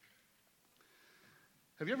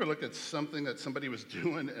Have you ever looked at something that somebody was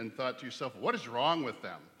doing and thought to yourself, what is wrong with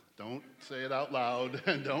them? Don't say it out loud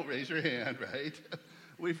and don't raise your hand, right?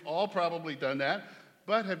 We've all probably done that.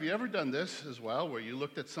 But have you ever done this as well, where you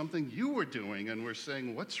looked at something you were doing and were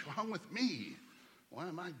saying, what's wrong with me? Why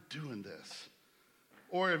am I doing this?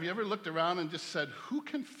 Or have you ever looked around and just said, who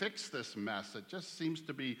can fix this mess? It just seems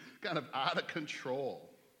to be kind of out of control.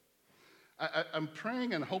 I'm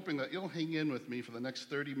praying and hoping that you'll hang in with me for the next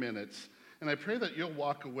 30 minutes. And I pray that you'll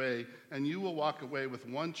walk away, and you will walk away with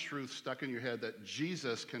one truth stuck in your head, that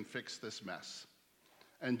Jesus can fix this mess.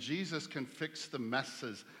 And Jesus can fix the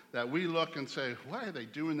messes that we look and say, why are they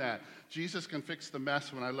doing that? Jesus can fix the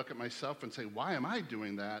mess when I look at myself and say, why am I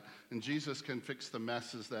doing that? And Jesus can fix the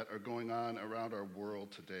messes that are going on around our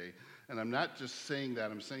world today. And I'm not just saying that.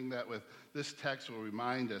 I'm saying that with this text will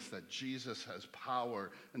remind us that Jesus has power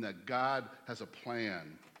and that God has a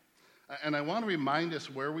plan. And I want to remind us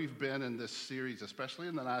where we've been in this series, especially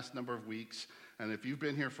in the last number of weeks. And if you've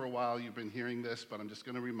been here for a while, you've been hearing this, but I'm just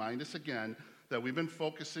going to remind us again that we've been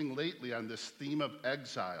focusing lately on this theme of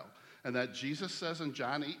exile, and that Jesus says in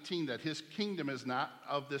John 18 that his kingdom is not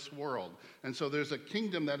of this world. And so there's a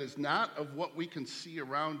kingdom that is not of what we can see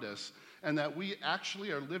around us, and that we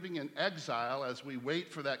actually are living in exile as we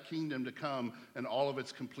wait for that kingdom to come and all of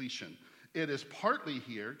its completion. It is partly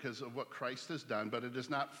here because of what Christ has done, but it is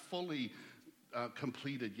not fully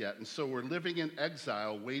completed yet. And so we're living in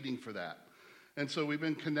exile waiting for that. And so we've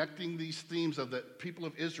been connecting these themes of the people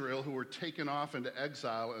of Israel who were taken off into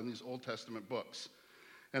exile in these Old Testament books.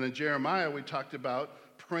 And in Jeremiah, we talked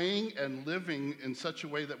about praying and living in such a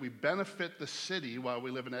way that we benefit the city while we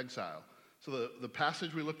live in exile. So the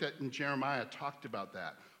passage we looked at in Jeremiah talked about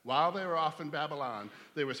that. While they were off in Babylon,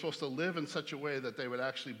 they were supposed to live in such a way that they would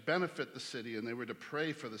actually benefit the city, and they were to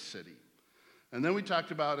pray for the city. And then we talked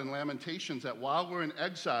about in Lamentations that while we're in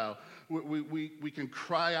exile, we can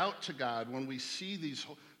cry out to God when we see these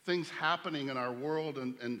things happening in our world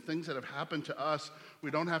and things that have happened to us. We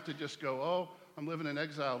don't have to just go, oh, I'm living in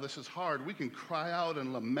exile, this is hard. We can cry out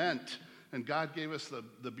and lament, and God gave us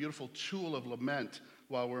the beautiful tool of lament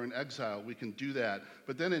while we're in exile. We can do that.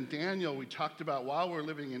 But then in Daniel, we talked about while we're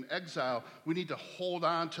living in exile, we need to hold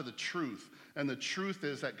on to the truth, and the truth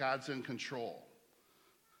is that God's in control.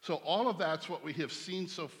 So all of that's what we have seen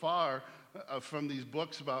so far from these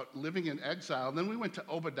books about living in exile. And then we went to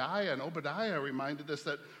Obadiah, and Obadiah reminded us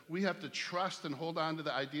that we have to trust and hold on to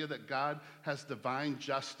the idea that God has divine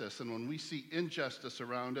justice. And when we see injustice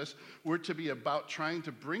around us, we're to be about trying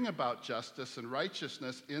to bring about justice and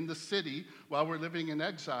righteousness in the city while we're living in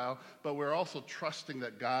exile, but we're also trusting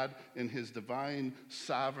that God, in his divine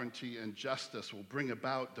sovereignty and justice, will bring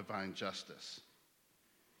about divine justice.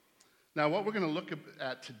 Now, what we're going to look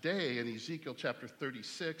at today in Ezekiel chapter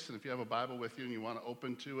 36, and if you have a Bible with you and you want to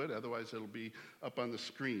open to it, otherwise it'll be up on the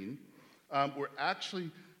screen, we're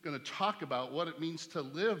actually going to talk about what it means to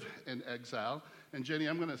live in exile. And Jenny,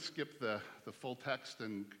 I'm going to skip the full text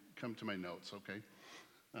and come to my notes, okay?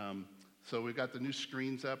 So we've got the new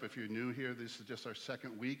screens up. If you're new here, this is just our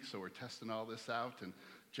second week, so we're testing all this out. And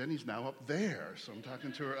Jenny's now up there, so I'm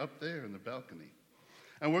talking to her up there in the balcony.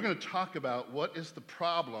 And we're going to talk about what is the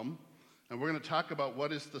problem, and we're going to talk about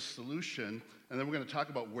what is the solution, and then we're going to talk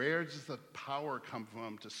about where does the power come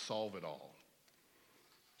from to solve it all.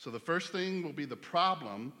 So the first thing will be the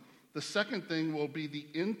problem. The second thing will be the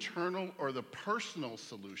internal or the personal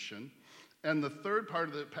solution. And the third part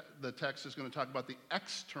of the text is going to talk about the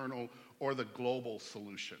external or the global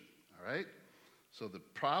solution. All right? So the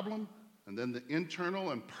problem, and then the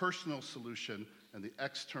internal and personal solution, and the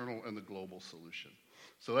external and the global solution.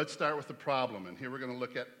 So let's start with the problem. And here we're going to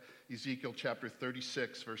look at Ezekiel chapter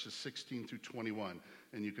 36, verses 16 through 21,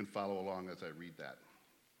 and you can follow along as I read that.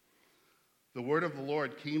 The word of the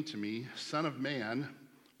Lord came to me, Son of man,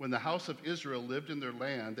 when the house of Israel lived in their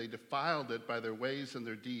land, they defiled it by their ways and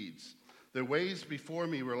their deeds. Their ways before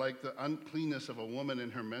me were like the uncleanness of a woman in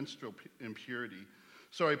her menstrual impurity.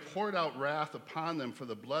 So I poured out wrath upon them for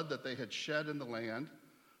the blood that they had shed in the land,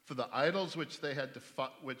 for the idols which they had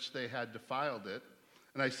defiled it.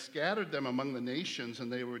 And I scattered them among the nations,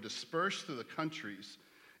 and they were dispersed through the countries.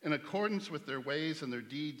 In accordance with their ways and their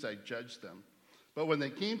deeds, I judged them. But when they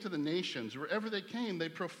came to the nations, wherever they came, they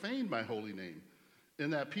profaned my holy name. In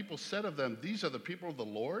that people said of them, these are the people of the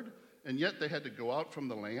Lord, and yet they had to go out from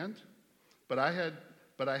the land. But I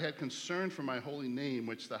had concern for my holy name,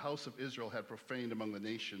 which the house of Israel had profaned among the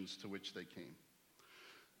nations to which they came.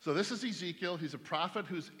 So this is Ezekiel. He's a prophet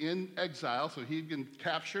who's in exile. So he'd been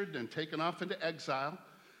captured and taken off into exile.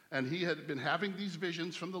 And he had been having these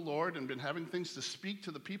visions from the Lord and been having things to speak to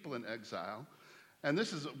the people in exile. And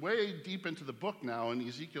this is way deep into the book now. In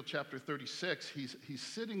Ezekiel chapter 36, he's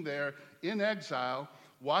sitting there in exile,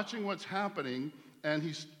 watching what's happening, and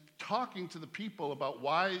he's talking to the people about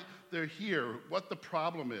why they're here, what the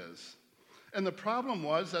problem is. And the problem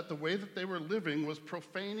was that the way that they were living was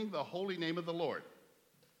profaning the holy name of the Lord.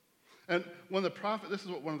 And when the prophet, this is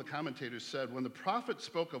what one of the commentators said, when the prophet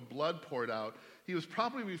spoke of blood poured out, he was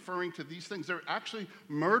probably referring to these things. There were actually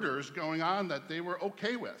murders going on that they were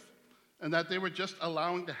okay with and that they were just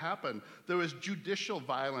allowing to happen. There was judicial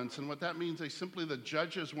violence, and what that means is simply the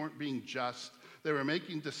judges weren't being just. They were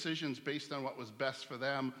making decisions based on what was best for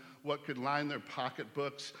them, what could line their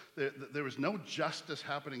pocketbooks. There was no justice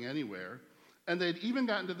happening anywhere. And they'd even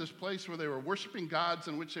gotten to this place where they were worshiping gods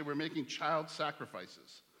in which they were making child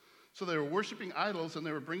sacrifices. So they were worshiping idols, and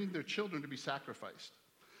they were bringing their children to be sacrificed.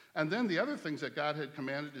 And then the other things that God had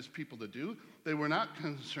commanded his people to do, they were not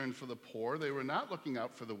concerned for the poor. They were not looking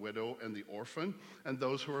out for the widow and the orphan and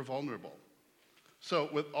those who were vulnerable. So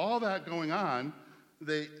with all that going on,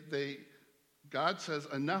 God says,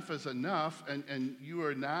 enough is enough, and you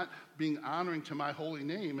are not being honoring to my holy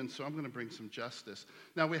name, and so I'm going to bring some justice.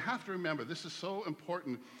 Now, we have to remember, this is so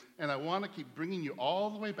important, and I want to keep bringing you all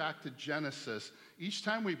the way back to Genesis each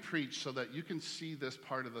time we preach so that you can see this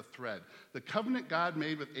part of the thread. The covenant God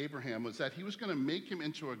made with Abraham was that he was going to make him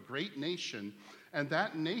into a great nation, and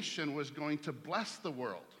that nation was going to bless the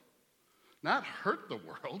world, not hurt the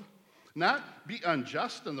world. Not be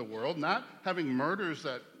unjust in the world, not having murders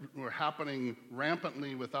that were happening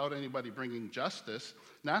rampantly without anybody bringing justice,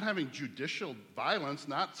 not having judicial violence,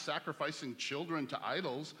 not sacrificing children to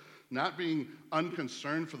idols, not being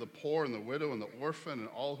unconcerned for the poor and the widow and the orphan and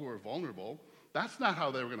all who are vulnerable. That's not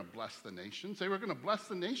how they were going to bless the nations. They were going to bless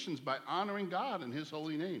the nations by honoring God in his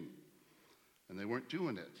holy name. And they weren't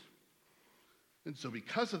doing it. And so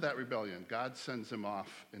because of that rebellion, God sends them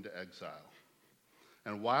off into exile.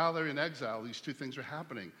 And while they're in exile, these two things are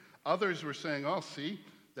happening. Others were saying, oh, see,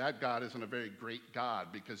 that God isn't a very great God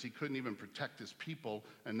because he couldn't even protect his people.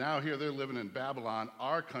 And now here they're living in Babylon,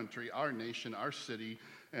 our country, our nation, our city,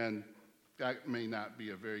 and that may not be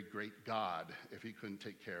a very great God if he couldn't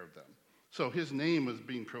take care of them. So his name was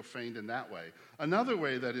being profaned in that way. Another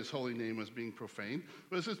way that his holy name was being profaned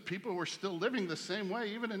was his people were still living the same way,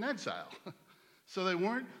 even in exile. So they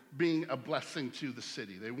weren't being a blessing to the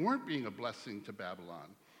city. They weren't being a blessing to Babylon.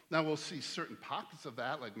 Now we'll see certain pockets of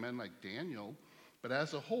that, like men like Daniel, but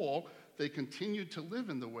as a whole, they continued to live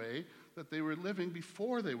in the way that they were living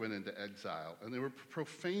before they went into exile, and they were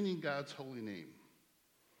profaning God's holy name.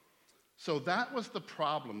 So that was the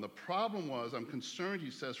problem. The problem was, I'm concerned,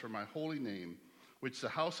 he says, for my holy name, which the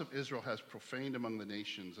house of Israel has profaned among the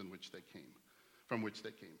nations from which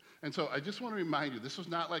they came. And so I just want to remind you, this was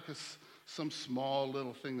not like some small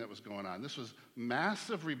little thing that was going on. This was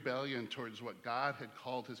massive rebellion towards what God had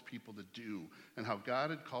called his people to do and how God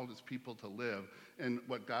had called his people to live. And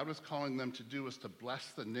what God was calling them to do was to bless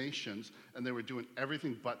the nations, and they were doing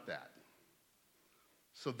everything but that.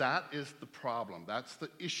 So that is the problem. That's the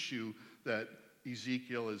issue that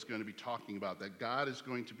Ezekiel is going to be talking about, that God is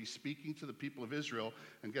going to be speaking to the people of Israel.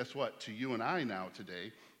 And guess what? To you and I now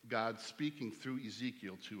today, God's speaking through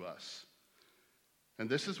Ezekiel to us. And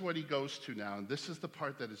this is what he goes to now. And this is the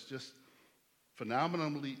part that is just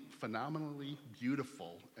phenomenally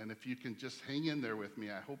beautiful. And if you can just hang in there with me,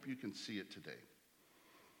 I hope you can see it today.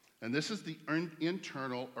 And this is the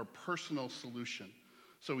internal or personal solution.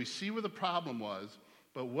 So we see where the problem was,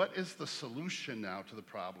 but what is the solution now to the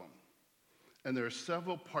problem? And there are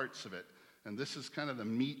several parts of it. And this is kind of the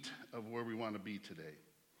meat of where we want to be today.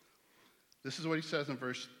 This is what he says in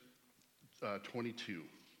verse 22.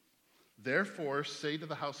 Therefore, say to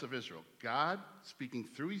the house of Israel, God speaking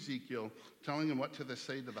through Ezekiel, telling him what to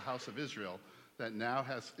say to the house of Israel, that now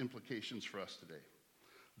has implications for us today.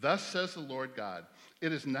 Thus says the Lord God,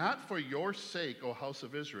 it is not for your sake, O house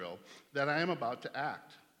of Israel, that I am about to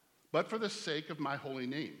act, but for the sake of my holy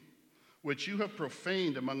name, which you have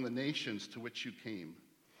profaned among the nations to which you came.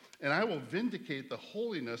 And I will vindicate the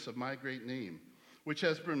holiness of my great name, which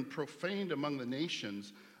has been profaned among the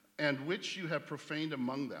nations, and which you have profaned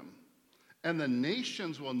among them. And the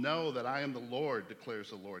nations will know that I am the Lord, declares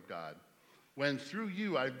the Lord God, when through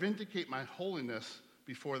you I vindicate my holiness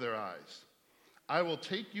before their eyes. I will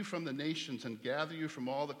take you from the nations and gather you from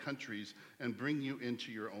all the countries and bring you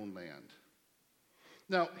into your own land.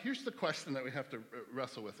 Now, here's the question that we have to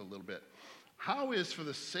wrestle with a little bit. How is for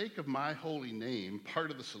the sake of my holy name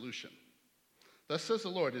part of the solution? Thus says the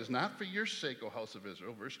Lord, it is not for your sake, O house of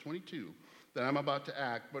Israel, verse 22, that I'm about to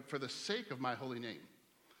act, but for the sake of my holy name.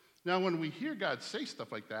 Now, when we hear God say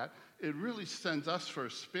stuff like that, it really sends us for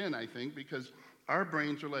a spin, I think, because our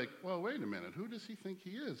brains are like, well, wait a minute, who does he think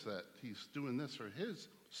he is that he's doing this for his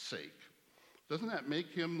sake? Doesn't that make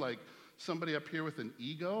him like somebody up here with an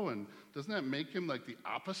ego? And doesn't that make him like the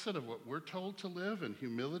opposite of what we're told to live, and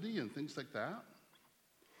humility and things like that?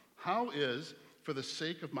 How is, for the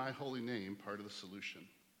sake of my holy name, part of the solution?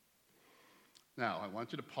 Now, I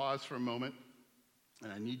want you to pause for a moment,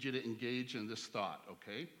 and I need you to engage in this thought,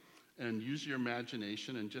 okay? And use your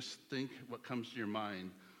imagination and just think what comes to your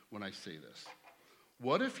mind when I say this.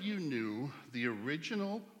 What if you knew the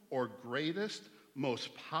original or greatest, most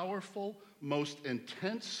powerful, most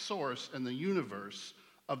intense source in the universe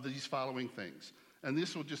of these following things? And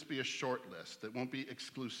this will just be a short list. It won't be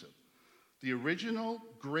exclusive. The original,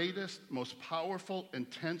 greatest, most powerful,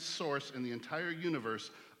 intense source in the entire universe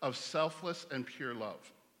of selfless and pure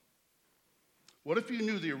love. What if you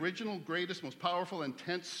knew the original, greatest, most powerful,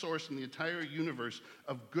 intense source in the entire universe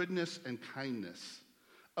of goodness and kindness,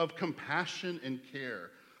 of compassion and care,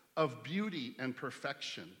 of beauty and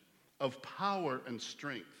perfection, of power and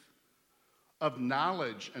strength, of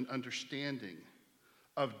knowledge and understanding,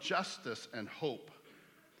 of justice and hope,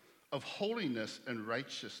 of holiness and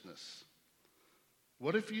righteousness?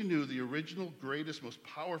 What if you knew the original, greatest, most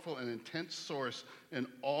powerful, and intense source in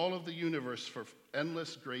all of the universe for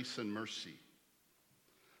endless grace and mercy?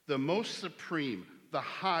 The most supreme, the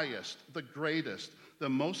highest, the greatest, the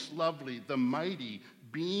most lovely, the mighty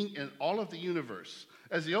being in all of the universe.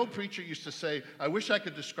 As the old preacher used to say, I wish I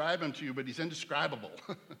could describe him to you, but he's indescribable.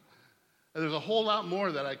 There's a whole lot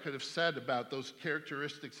more that I could have said about those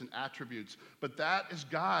characteristics and attributes, but that is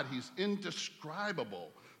God. He's indescribable,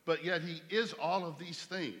 but yet he is all of these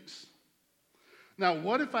things. Now,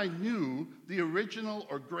 what if I knew the original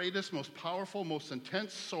or greatest, most powerful, most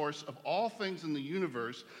intense source of all things in the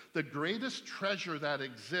universe, the greatest treasure that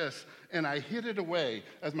exists, and I hid it away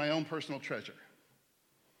as my own personal treasure?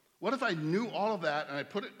 What if I knew all of that and I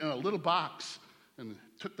put it in a little box and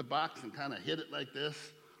took the box and kind of hid it like this,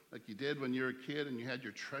 like you did when you were a kid and you had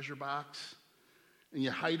your treasure box, and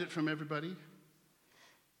you hide it from everybody?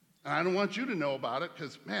 And I don't want you to know about it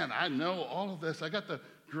because, man, I know all of this. I got the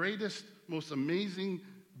greatest, most amazing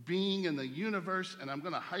being in the universe, and I'm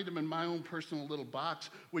going to hide him in my own personal little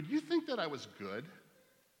box. Would you think that I was good?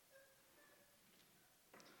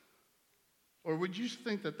 Or would you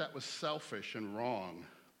think that that was selfish and wrong?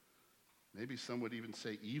 Maybe some would even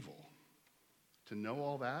say evil, to know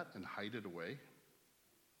all that and hide it away.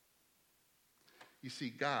 You see,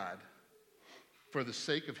 God, for the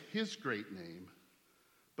sake of his great name,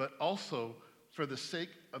 but also for the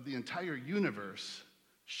sake of the entire universe,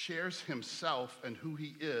 shares himself and who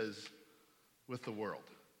he is with the world.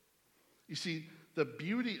 You see, the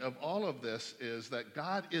beauty of all of this is that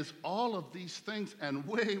God is all of these things and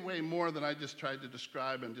way, way more than I just tried to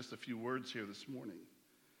describe in just a few words here this morning.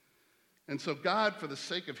 And so God, for the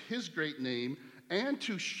sake of his great name, and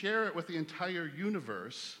to share it with the entire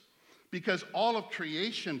universe, because all of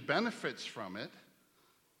creation benefits from it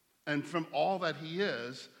and from all that he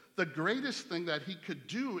is, the greatest thing that he could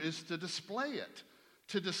do is to display it,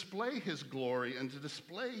 to display his glory and to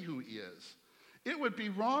display who he is. It would be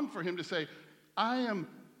wrong for him to say, I am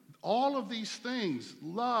all of these things,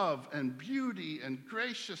 love and beauty and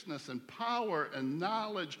graciousness and power and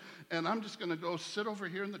knowledge, and I'm just going to go sit over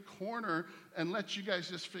here in the corner and let you guys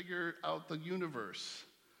just figure out the universe.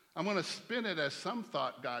 I'm going to spin it as some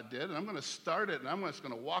thought God did, and I'm going to start it, and I'm just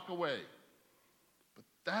going to walk away. But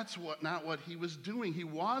that's not what he was doing. He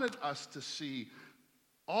wanted us to see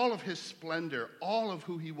all of his splendor, all of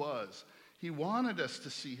who he was. He wanted us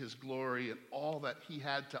to see his glory and all that he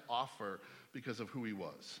had to offer because of who he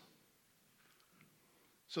was.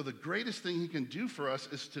 So the greatest thing he can do for us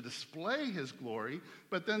is to display his glory,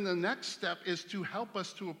 but then the next step is to help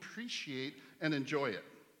us to appreciate and enjoy it.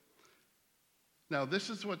 Now, this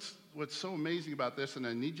is what's so amazing about this, and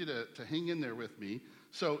I need you to hang in there with me.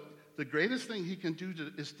 So the greatest thing he can do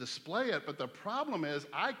is display it, but the problem is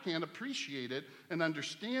I can't appreciate it and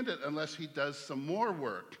understand it unless he does some more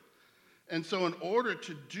work. And so in order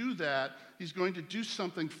to do that, he's going to do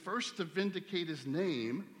something first to vindicate his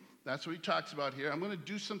name. That's what he talks about here. I'm going to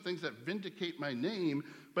do some things that vindicate my name,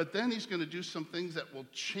 but then he's going to do some things that will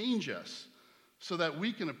change us so that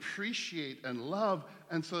we can appreciate and love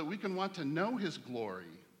and so that we can want to know his glory.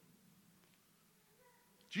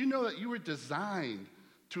 Do you know that you were designed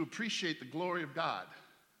to appreciate the glory of God?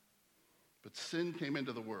 But sin came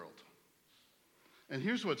into the world. And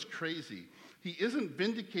here's what's crazy. He isn't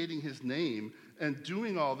vindicating his name and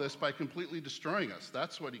doing all this by completely destroying us.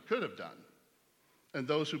 That's what he could have done. And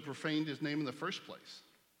those who profaned his name in the first place.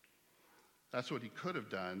 That's what he could have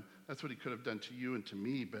done. That's what he could have done to you and to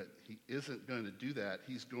me, but he isn't going to do that.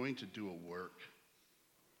 He's going to do a work.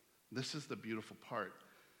 This is the beautiful part.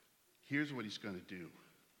 Here's what he's going to do.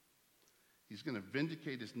 He's going to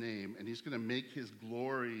vindicate his name, and he's going to make his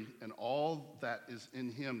glory and all that is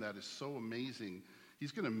in him that is so amazing,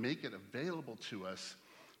 he's going to make it available to us,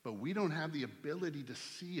 but we don't have the ability to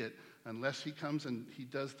see it unless he comes and he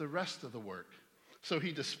does the rest of the work. So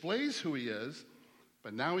he displays who he is,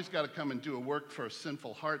 but now he's got to come and do a work for a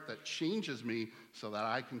sinful heart that changes me so that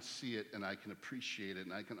I can see it and I can appreciate it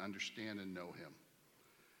and I can understand and know him.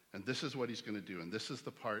 And this is what he's going to do, and this is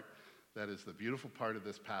the part that is the beautiful part of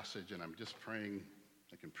this passage, and I'm just praying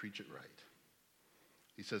I can preach it right.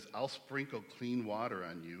 He says, I'll sprinkle clean water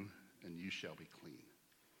on you, and you shall be clean.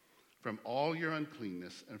 From all your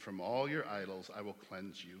uncleanness and from all your idols I will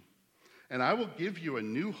cleanse you. And I will give you a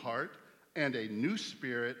new heart, and a new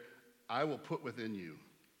spirit I will put within you.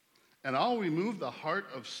 And I'll remove the heart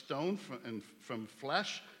of stone from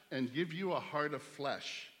flesh and give you a heart of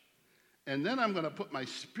flesh. And then I'm going to put my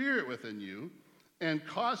spirit within you and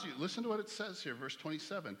cause you, listen to what it says here, verse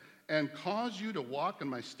 27, and cause you to walk in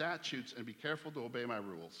my statutes and be careful to obey my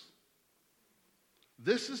rules.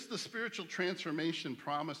 This is the spiritual transformation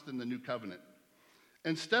promised in the new covenant.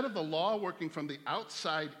 Instead of the law working from the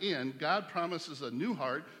outside in, God promises a new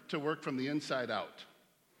heart to work from the inside out.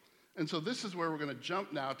 And so this is where we're going to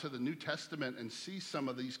jump now to the New Testament and see some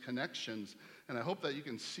of these connections. And I hope that you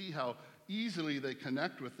can see how easily they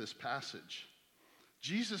connect with this passage.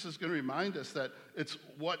 Jesus is going to remind us that it's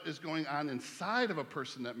what is going on inside of a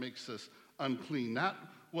person that makes us unclean, not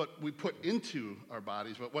what we put into our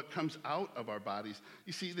bodies, but what comes out of our bodies.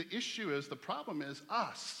 You see, the problem is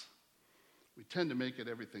us. We tend to make it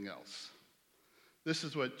everything else. This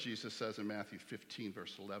is what Jesus says in Matthew 15,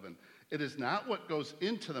 verse 11. It is not what goes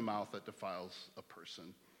into the mouth that defiles a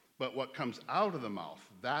person, but what comes out of the mouth.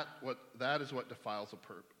 That is what defiles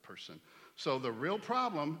a person. So the real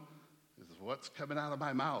problem is what's coming out of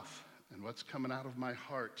my mouth and what's coming out of my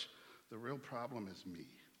heart. The real problem is me.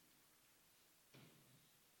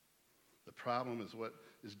 The problem is what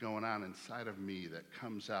is going on inside of me that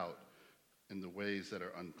comes out in the ways that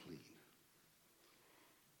are unclean.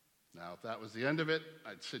 Now, if that was the end of it,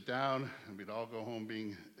 I'd sit down and we'd all go home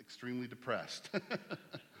being extremely depressed.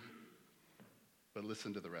 But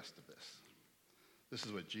listen to the rest of this. This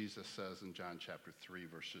is what Jesus says in John chapter 3,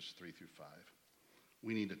 verses 3 through 5.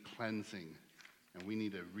 We need a cleansing and we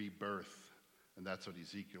need a rebirth. And that's what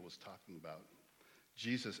Ezekiel was talking about.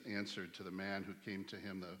 Jesus answered to the man who came to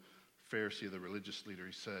him, the Pharisee, the religious leader.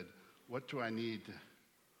 He said, what do I need to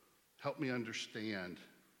help me understand?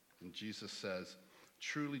 And Jesus says,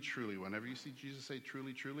 truly, truly. Whenever you see Jesus say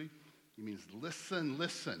truly, truly, he means listen,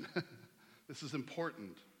 listen. This is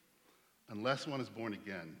important. Unless one is born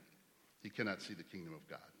again, he cannot see the kingdom of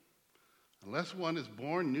God. Unless one is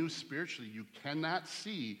born new spiritually, you cannot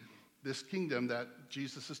see this kingdom that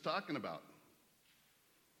Jesus is talking about.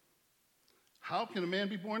 How can a man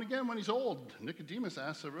be born again when he's old? Nicodemus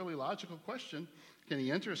asks a really logical question. Can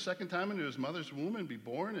he enter a second time into his mother's womb and be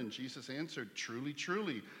born? And Jesus answered, truly,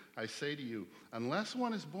 truly, I say to you, unless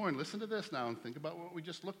one is born, listen to this now and think about what we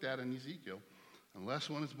just looked at in Ezekiel. Unless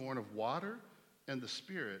one is born of water and the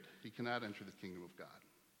Spirit, he cannot enter the kingdom of God.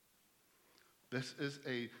 This is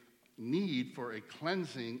a need for a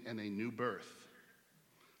cleansing and a new birth.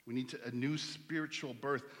 We need a new spiritual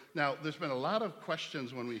birth. Now, there's been a lot of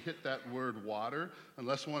questions when we hit that word water.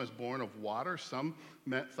 Unless one is born of water, some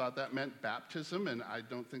thought that meant baptism, and I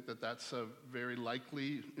don't think that that's a very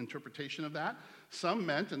likely interpretation of that. Some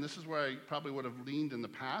meant, and this is where I probably would have leaned in the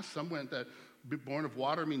past, some went that born of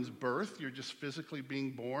water means birth. You're just physically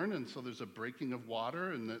being born, and so there's a breaking of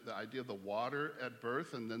water, and the idea of the water at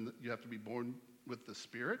birth, and then you have to be born with the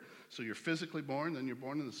Spirit. So you're physically born, then you're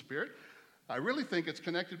born in the Spirit. I really think it's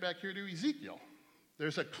connected back here to Ezekiel.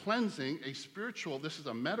 There's a cleansing, a spiritual, this is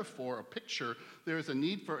a metaphor, a picture. There is a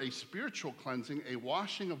need for a spiritual cleansing, a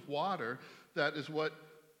washing of water. That is what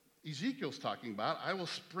Ezekiel's talking about. I will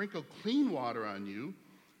sprinkle clean water on you.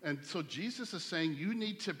 And so Jesus is saying you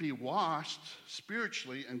need to be washed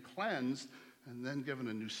spiritually and cleansed and then given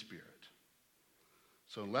a new spirit.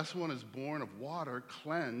 So unless one is born of water,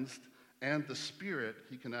 cleansed, and the Spirit,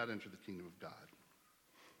 he cannot enter the kingdom of God.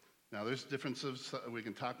 Now, there's differences. We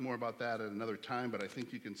can talk more about that at another time, but I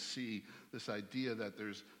think you can see this idea that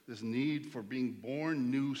there's this need for being born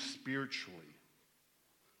new spiritually.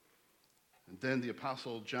 And then the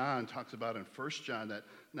Apostle John talks about in 1 John that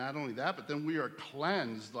not only that, but then we are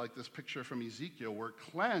cleansed, like this picture from Ezekiel. We're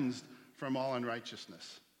cleansed from all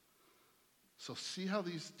unrighteousness. So see how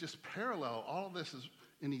these just parallel. All of this is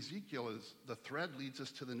in Ezekiel, is the thread leads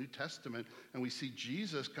us to the New Testament, and we see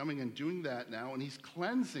Jesus coming and doing that now, and he's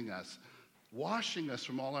cleansing us, washing us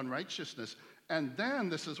from all unrighteousness, And then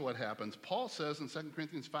this is what happens. Paul says in 2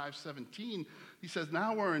 Corinthians 5:17, he says,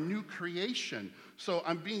 now we're a new creation. So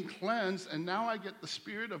I'm being cleansed, and now I get the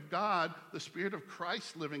Spirit of God, the Spirit of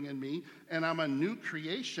Christ living in me, and I'm a new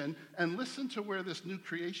creation. And listen to where this new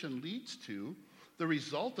creation leads to. The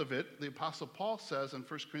result of it, the Apostle Paul says in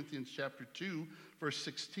 1 Corinthians chapter 2, verse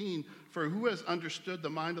 16, for who has understood the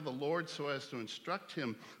mind of the Lord so as to instruct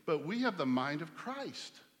him? But we have the mind of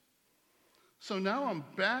Christ. So now I'm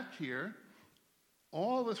back here,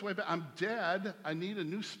 all this way back. I'm dead. I need a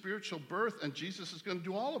new spiritual birth, and Jesus is going to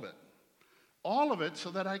do all of it. All of it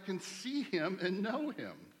so that I can see him and know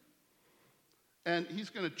him. And he's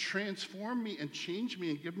going to transform me and change me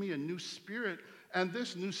and give me a new spirit. And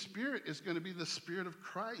this new spirit is going to be the Spirit of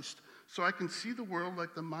Christ. So I can see the world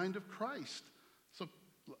like the mind of Christ. So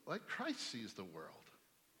like Christ sees the world.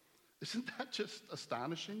 Isn't that just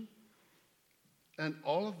astonishing? And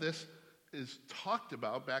all of this is talked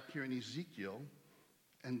about back here in Ezekiel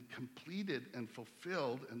and completed and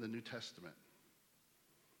fulfilled in the New Testament.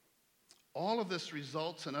 All of this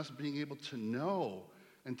results in us being able to know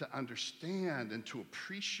and to understand and to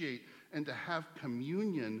appreciate and to have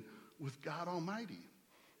communion with God Almighty.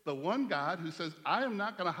 The one God who says, I am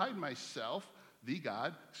not going to hide myself,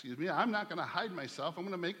 I'm not going to hide myself. I'm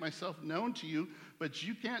going to make myself known to you, but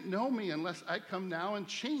you can't know me unless I come now and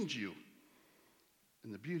change you.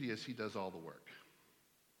 And the beauty is he does all the work.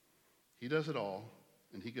 He does it all,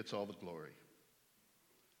 and he gets all the glory.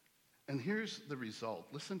 And here's the result.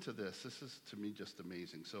 Listen to this. This is, to me, just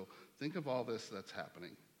amazing. So think of all this that's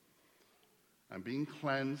happening. I'm being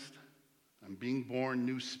cleansed. I'm being born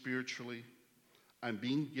new spiritually. I'm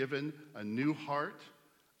being given a new heart.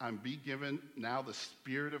 I'm being given now the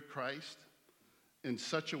Spirit of Christ in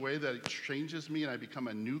such a way that it changes me and I become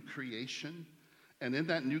a new creation. And in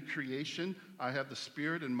that new creation, I have the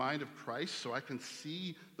Spirit and mind of Christ so I can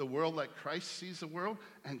see the world like Christ sees the world.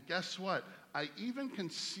 And guess what? I even can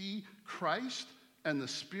see Christ and the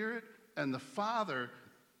Spirit and the Father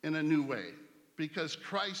in a new way because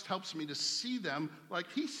Christ helps me to see them like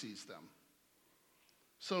he sees them.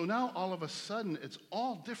 So now all of a sudden, it's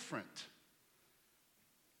all different.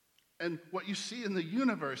 And what you see in the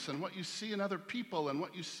universe and what you see in other people and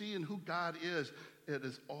what you see in who God is, it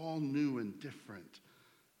is all new and different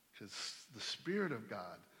because the Spirit of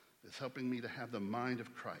God is helping me to have the mind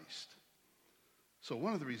of Christ. So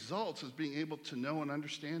one of the results is being able to know and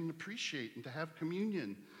understand and appreciate and to have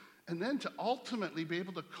communion. And then to ultimately be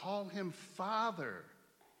able to call him Father,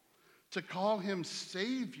 to call him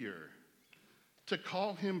Savior, to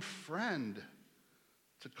call him friend,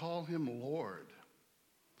 to call him Lord.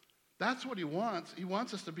 That's what he wants. He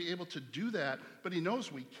wants us to be able to do that, but he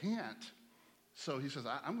knows we can't. So he says,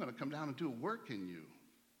 I'm going to come down and do a work in you.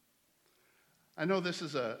 I know this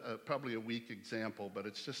is probably a weak example, but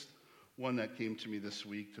it's just one that came to me this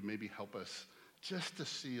week to maybe help us just to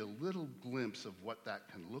see a little glimpse of what that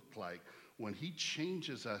can look like when he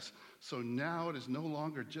changes us. So now it is no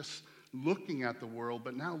longer just looking at the world,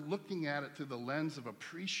 but now looking at it through the lens of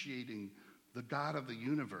appreciating the God of the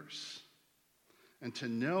universe and to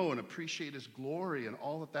know and appreciate his glory and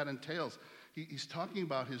all that entails. He's talking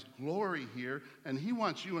about his glory here, and he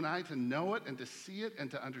wants you and I to know it and to see it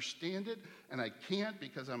and to understand it, and I can't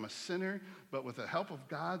because I'm a sinner, but with the help of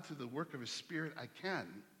God through the work of his Spirit, I can.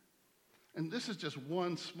 And this is just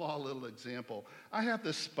one small little example. I have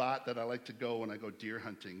this spot that I like to go when I go deer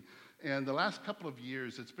hunting. And the last couple of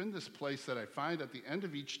years, it's been this place that I find at the end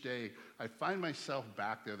of each day, I find myself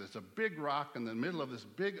back there. There's a big rock in the middle of this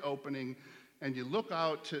big opening, and you look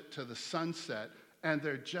out to the sunset, and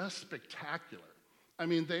they're just spectacular. I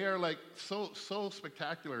mean, they are like so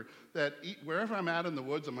spectacular that wherever I'm at in the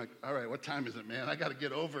woods, I'm like, all right, what time is it, man? I got to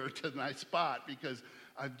get over to my spot because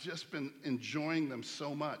I've just been enjoying them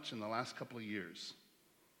so much in the last couple of years.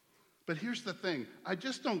 But here's the thing. I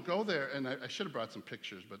just don't go there, and I should have brought some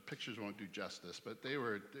pictures, but pictures won't do justice. But they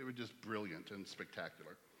were just brilliant and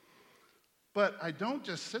spectacular. But I don't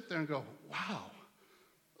just sit there and go, wow,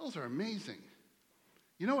 those are amazing.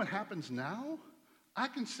 You know what happens now? I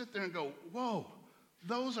can sit there and go, whoa,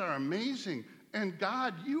 those are amazing. And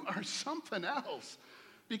God, you are something else.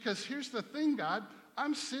 Because here's the thing, God,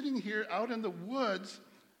 I'm sitting here out in the woods,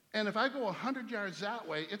 and if I go 100 yards that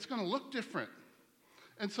way, it's going to look different.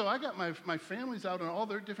 And so I got my families out in all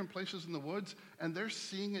their different places in the woods, and they're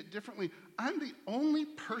seeing it differently. I'm the only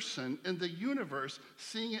person in the universe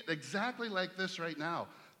seeing it exactly like this right now.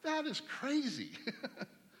 That is crazy.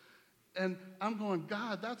 And I'm going,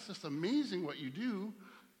 God, that's just amazing what you do.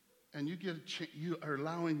 And you are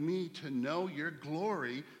allowing me to know your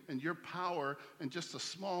glory and your power in just a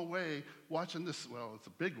small way, watching this, well, it's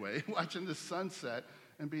a big way, watching the sunset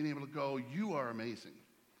and being able to go, you are amazing,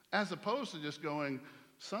 as opposed to just going,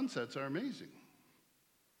 sunsets are amazing.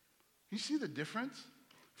 You see the difference?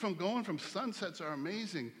 From going from sunsets are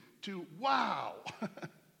amazing to wow.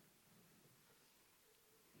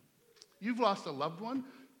 You've lost a loved one,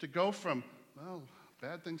 to go from, well,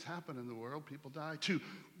 bad things happen in the world, people die, to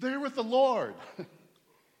they're with the Lord.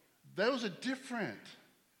 Those are different,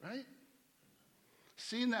 right?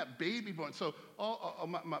 Seeing that baby born. So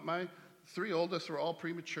my three oldest were all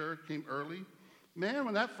premature, came early. Man,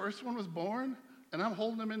 when that first one was born, and I'm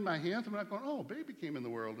holding him in my hands, I'm not going, oh, baby came in the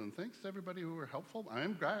world, and thanks to everybody who were helpful. I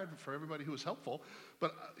am glad for everybody who was helpful,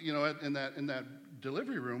 but, in that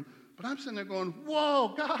delivery room, but I'm sitting there going,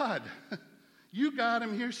 whoa, God, you got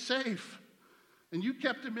him here safe, and you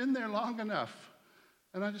kept him in there long enough,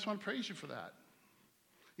 and I just want to praise you for that.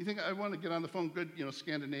 You think I want to get on the phone, good,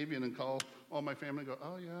 Scandinavian, and call all my family and go,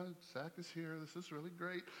 oh, yeah, Zach is here. This is really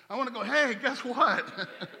great. I want to go, hey, guess what?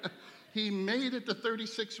 He made it to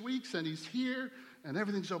 36 weeks, and he's here, and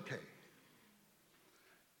everything's okay.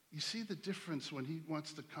 You see the difference when he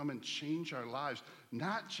wants to come and change our lives,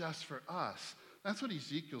 not just for us. That's what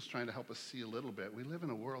Ezekiel's trying to help us see a little bit. We live in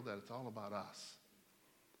a world that it's all about us.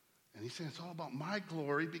 And he's saying it's all about my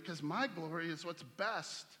glory because my glory is what's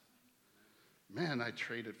best. Man, I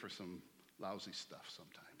trade it for some lousy stuff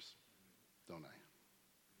sometimes, don't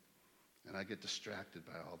I? And I get distracted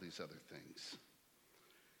by all these other things.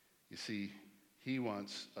 You see, he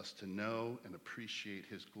wants us to know and appreciate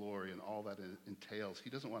his glory and all that it entails. He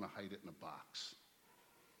doesn't want to hide it in a box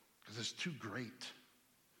because it's too great.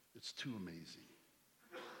 It's too amazing.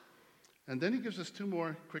 And then he gives us two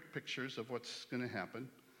more quick pictures of what's going to happen.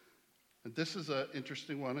 And this is an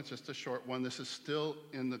interesting one. It's just a short one. This is still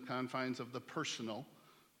in the confines of the personal.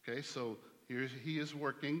 Okay, so here he is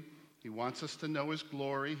working. He wants us to know his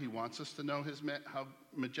glory. He wants us to know how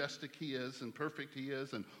majestic he is and perfect he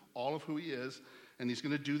is and all of who he is. And he's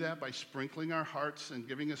going to do that by sprinkling our hearts and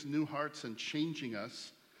giving us new hearts and changing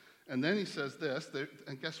us. And then he says this,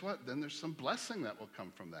 and guess what? Then there's some blessing that will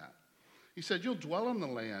come from that. He said, you'll dwell in the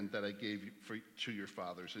land that I gave to your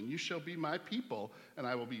fathers, and you shall be my people, and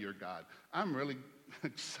I will be your God. I'm really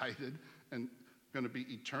excited and going to be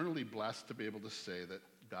eternally blessed to be able to say that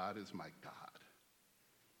God is my God.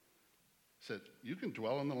 He said, you can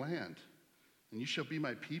dwell in the land, and you shall be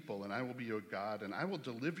my people, and I will be your God, and I will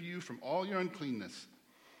deliver you from all your uncleanness.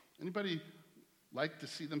 Anybody like to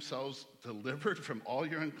see themselves delivered from all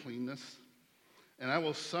your uncleanness? And I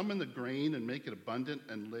will summon the grain and make it abundant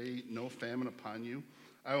and lay no famine upon you.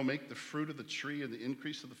 I will make the fruit of the tree and the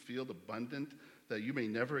increase of the field abundant, that you may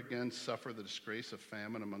never again suffer the disgrace of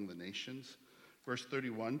famine among the nations. Verse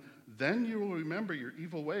 31, then you will remember your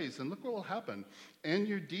evil ways, and look what will happen, and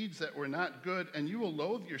your deeds that were not good, and you will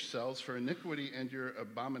loathe yourselves for iniquity and your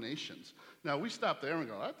abominations. Now, we stop there and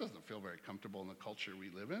go, that doesn't feel very comfortable in the culture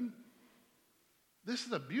we live in. This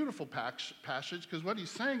is a beautiful passage because what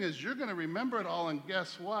he's saying is you're going to remember it all, and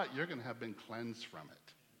guess what? You're going to have been cleansed from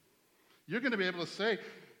it. You're going to be able to say,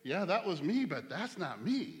 yeah, that was me, but that's not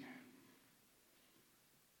me.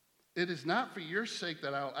 It is not for your sake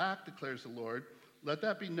that I'll act, declares the Lord. Let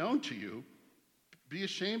that be known to you. Be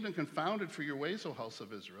ashamed and confounded for your ways, O house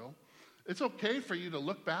of Israel. It's okay for you to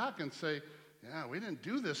look back and say, yeah, we didn't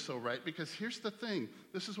do this so right, because here's the thing.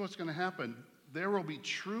 This is what's going to happen. There will be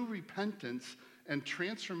true repentance and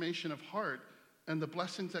transformation of heart and the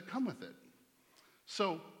blessings that come with it.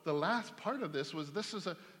 So the last part of this is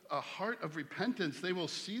a heart of repentance. They will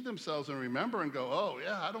see themselves and remember and go, oh,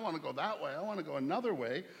 yeah, I don't want to go that way. I want to go another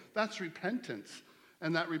way. That's repentance.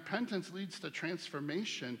 And that repentance leads to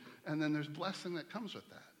transformation, and then there's blessing that comes with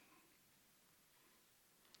that.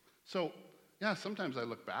 So, yeah, sometimes I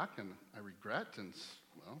look back and I regret, and,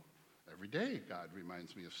 well, every day God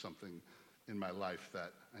reminds me of something in my life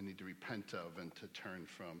that I need to repent of and to turn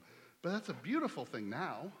from. But that's a beautiful thing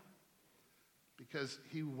now, because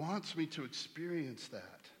he wants me to experience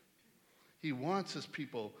that. He wants his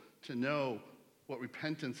people to know what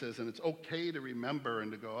repentance is, and it's okay to remember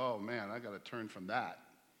and to go, oh man, I got to turn from that,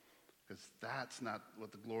 because that's not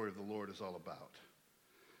what the glory of the Lord is all about.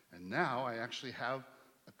 And now I actually have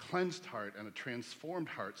a cleansed heart and a transformed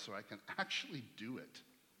heart, so I can actually do it.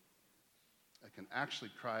 I can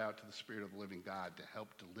actually cry out to the Spirit of the living God to help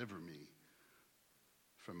deliver me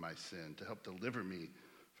from my sin, to help deliver me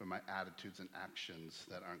from my attitudes and actions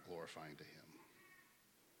that aren't glorifying to him.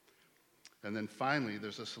 And then finally,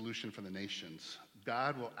 there's a solution for the nations.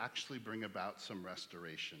 God will actually bring about some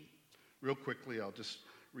restoration. Real quickly, I'll just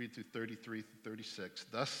read through 33 through 36.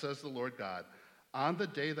 Thus says the Lord God, on the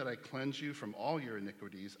day that I cleanse you from all your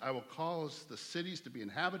iniquities, I will cause the cities to be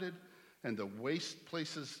inhabited, and the waste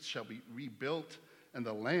places shall be rebuilt, and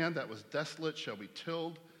the land that was desolate shall be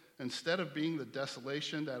tilled, instead of being the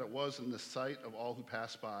desolation that it was in the sight of all who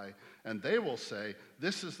pass by. And they will say,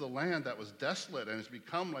 this is the land that was desolate and has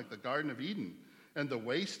become like the Garden of Eden. And the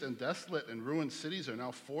waste and desolate and ruined cities are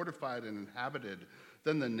now fortified and inhabited.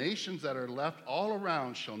 Then the nations that are left all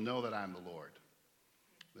around shall know that I am the Lord.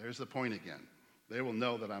 There's the point again. They will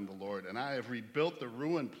know that I'm the Lord. And I have rebuilt the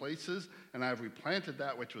ruined places, and I have replanted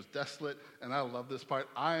that which was desolate. And I love this part.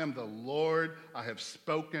 I am the Lord. I have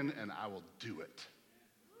spoken, and I will do it.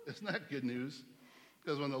 Isn't that good news?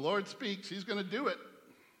 Because when the Lord speaks, he's going to do it.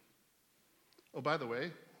 Oh, by the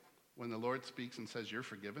way, when the Lord speaks and says you're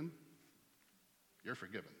forgiven, you're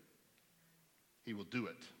forgiven. He will do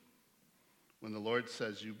it. When the Lord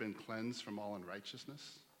says you've been cleansed from all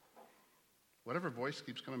unrighteousness, whatever voice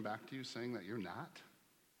keeps coming back to you saying that you're not,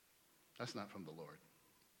 that's not from the Lord.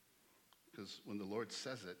 Because when the Lord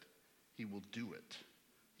says it, he will do it.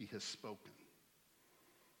 He has spoken.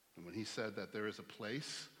 And when he said that there is a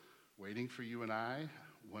place waiting for you and I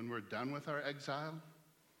when we're done with our exile,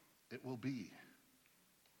 it will be.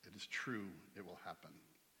 It is true. It will happen.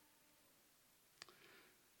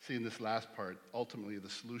 See, in this last part, ultimately the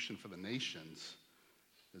solution for the nations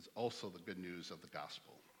is also the good news of the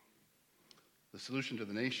gospel. The solution to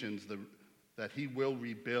the nations, that he will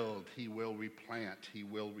rebuild, he will replant, he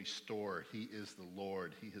will restore. He is the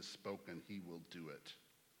Lord. He has spoken. He will do it.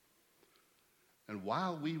 And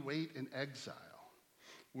while we wait in exile,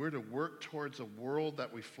 we're to work towards a world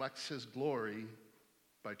that reflects his glory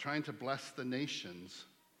by trying to bless the nations,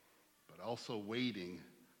 but also waiting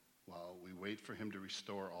while we wait for him to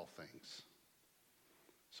restore all things.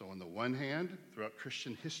 So on the one hand, throughout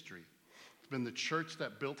Christian history, it's been the church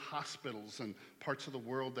that built hospitals in parts of the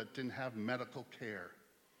world that didn't have medical care.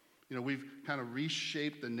 You know, we've kind of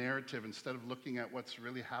reshaped the narrative instead of looking at what's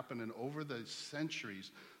really happened. And over the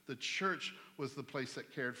centuries, the church was the place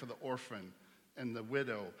that cared for the orphan and the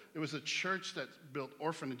widow. It was a church that built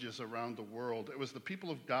orphanages around the world. It was the people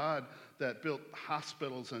of God that built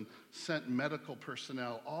hospitals and sent medical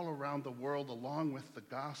personnel all around the world along with the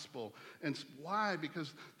gospel. And why?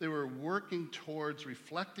 Because they were working towards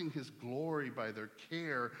reflecting his glory by their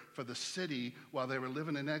care for the city while they were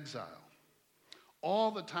living in exile.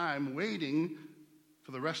 All the time waiting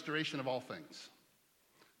for the restoration of all things.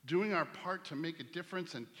 Doing our part to make a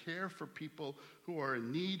difference and care for people who are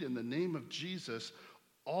in need in the name of Jesus,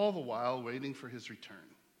 all the while waiting for his return.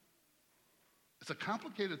 It's a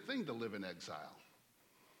complicated thing to live in exile.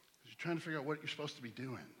 You're trying to figure out what you're supposed to be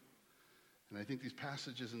doing. And I think these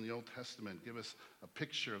passages in the Old Testament give us a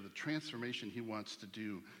picture of the transformation he wants to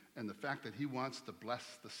do and the fact that he wants to bless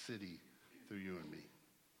the city through you and me.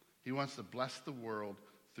 He wants to bless the world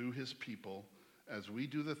through his people as we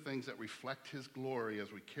do the things that reflect his glory,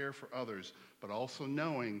 as we care for others, but also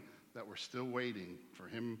knowing that we're still waiting for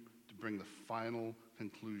him to bring the final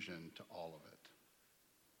conclusion to all of it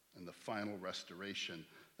and the final restoration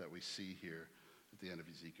that we see here at the end of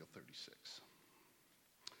Ezekiel 36.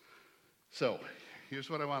 So, here's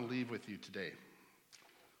what I want to leave with you today.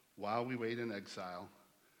 While we wait in exile,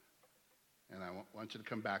 and I want you to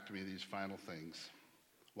come back to me these final things.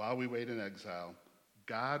 While we wait in exile,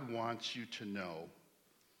 God wants you to know.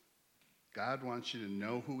 God wants you to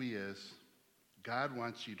know who he is. God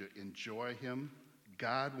wants you to enjoy him.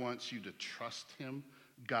 God wants you to trust him.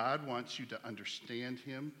 God wants you to understand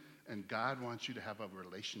him. And God wants you to have a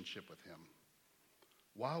relationship with him.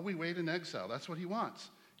 While we wait in exile, that's what he wants.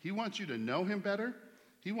 He wants you to know him better.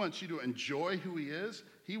 He wants you to enjoy who he is.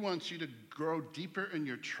 He wants you to grow deeper in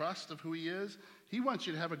your trust of who he is. He wants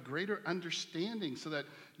you to have a greater understanding so that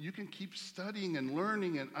you can keep studying and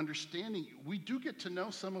learning and understanding. We do get to know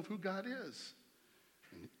some of who God is.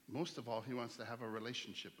 And most of all, he wants to have a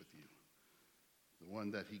relationship with you, the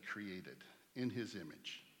one that he created in his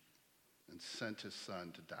image and sent his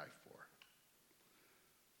son to die for.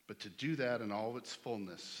 But to do that in all of its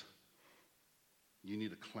fullness, you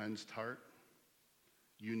need a cleansed heart,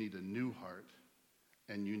 you need a new heart,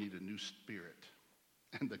 and you need a new spirit.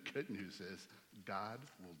 And the good news is, God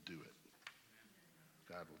will do it.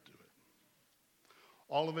 God will do it.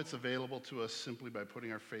 All of it's available to us simply by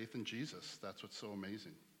putting our faith in Jesus. That's what's so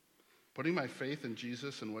amazing. Putting my faith in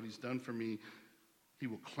Jesus and what he's done for me, he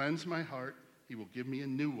will cleanse my heart, he will give me a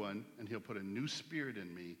new one, and he'll put a new spirit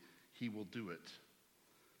in me. He will do it.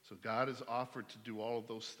 So God has offered to do all of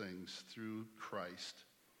those things through Christ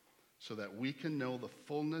so that we can know the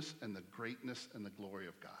fullness and the greatness and the glory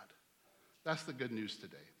of God. That's the good news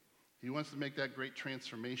today. He wants to make that great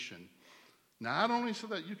transformation, not only so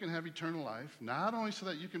that you can have eternal life, not only so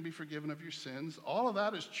that you can be forgiven of your sins, all of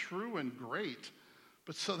that is true and great,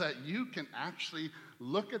 but so that you can actually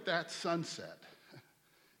look at that sunset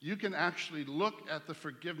You can actually look at the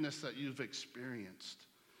forgiveness that you've experienced.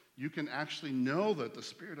 You can actually know that the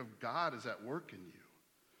Spirit of God is at work in you.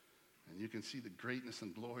 And you can see the greatness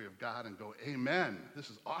and glory of God and go, amen, this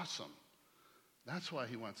is awesome. That's why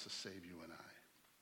he wants to save you and I.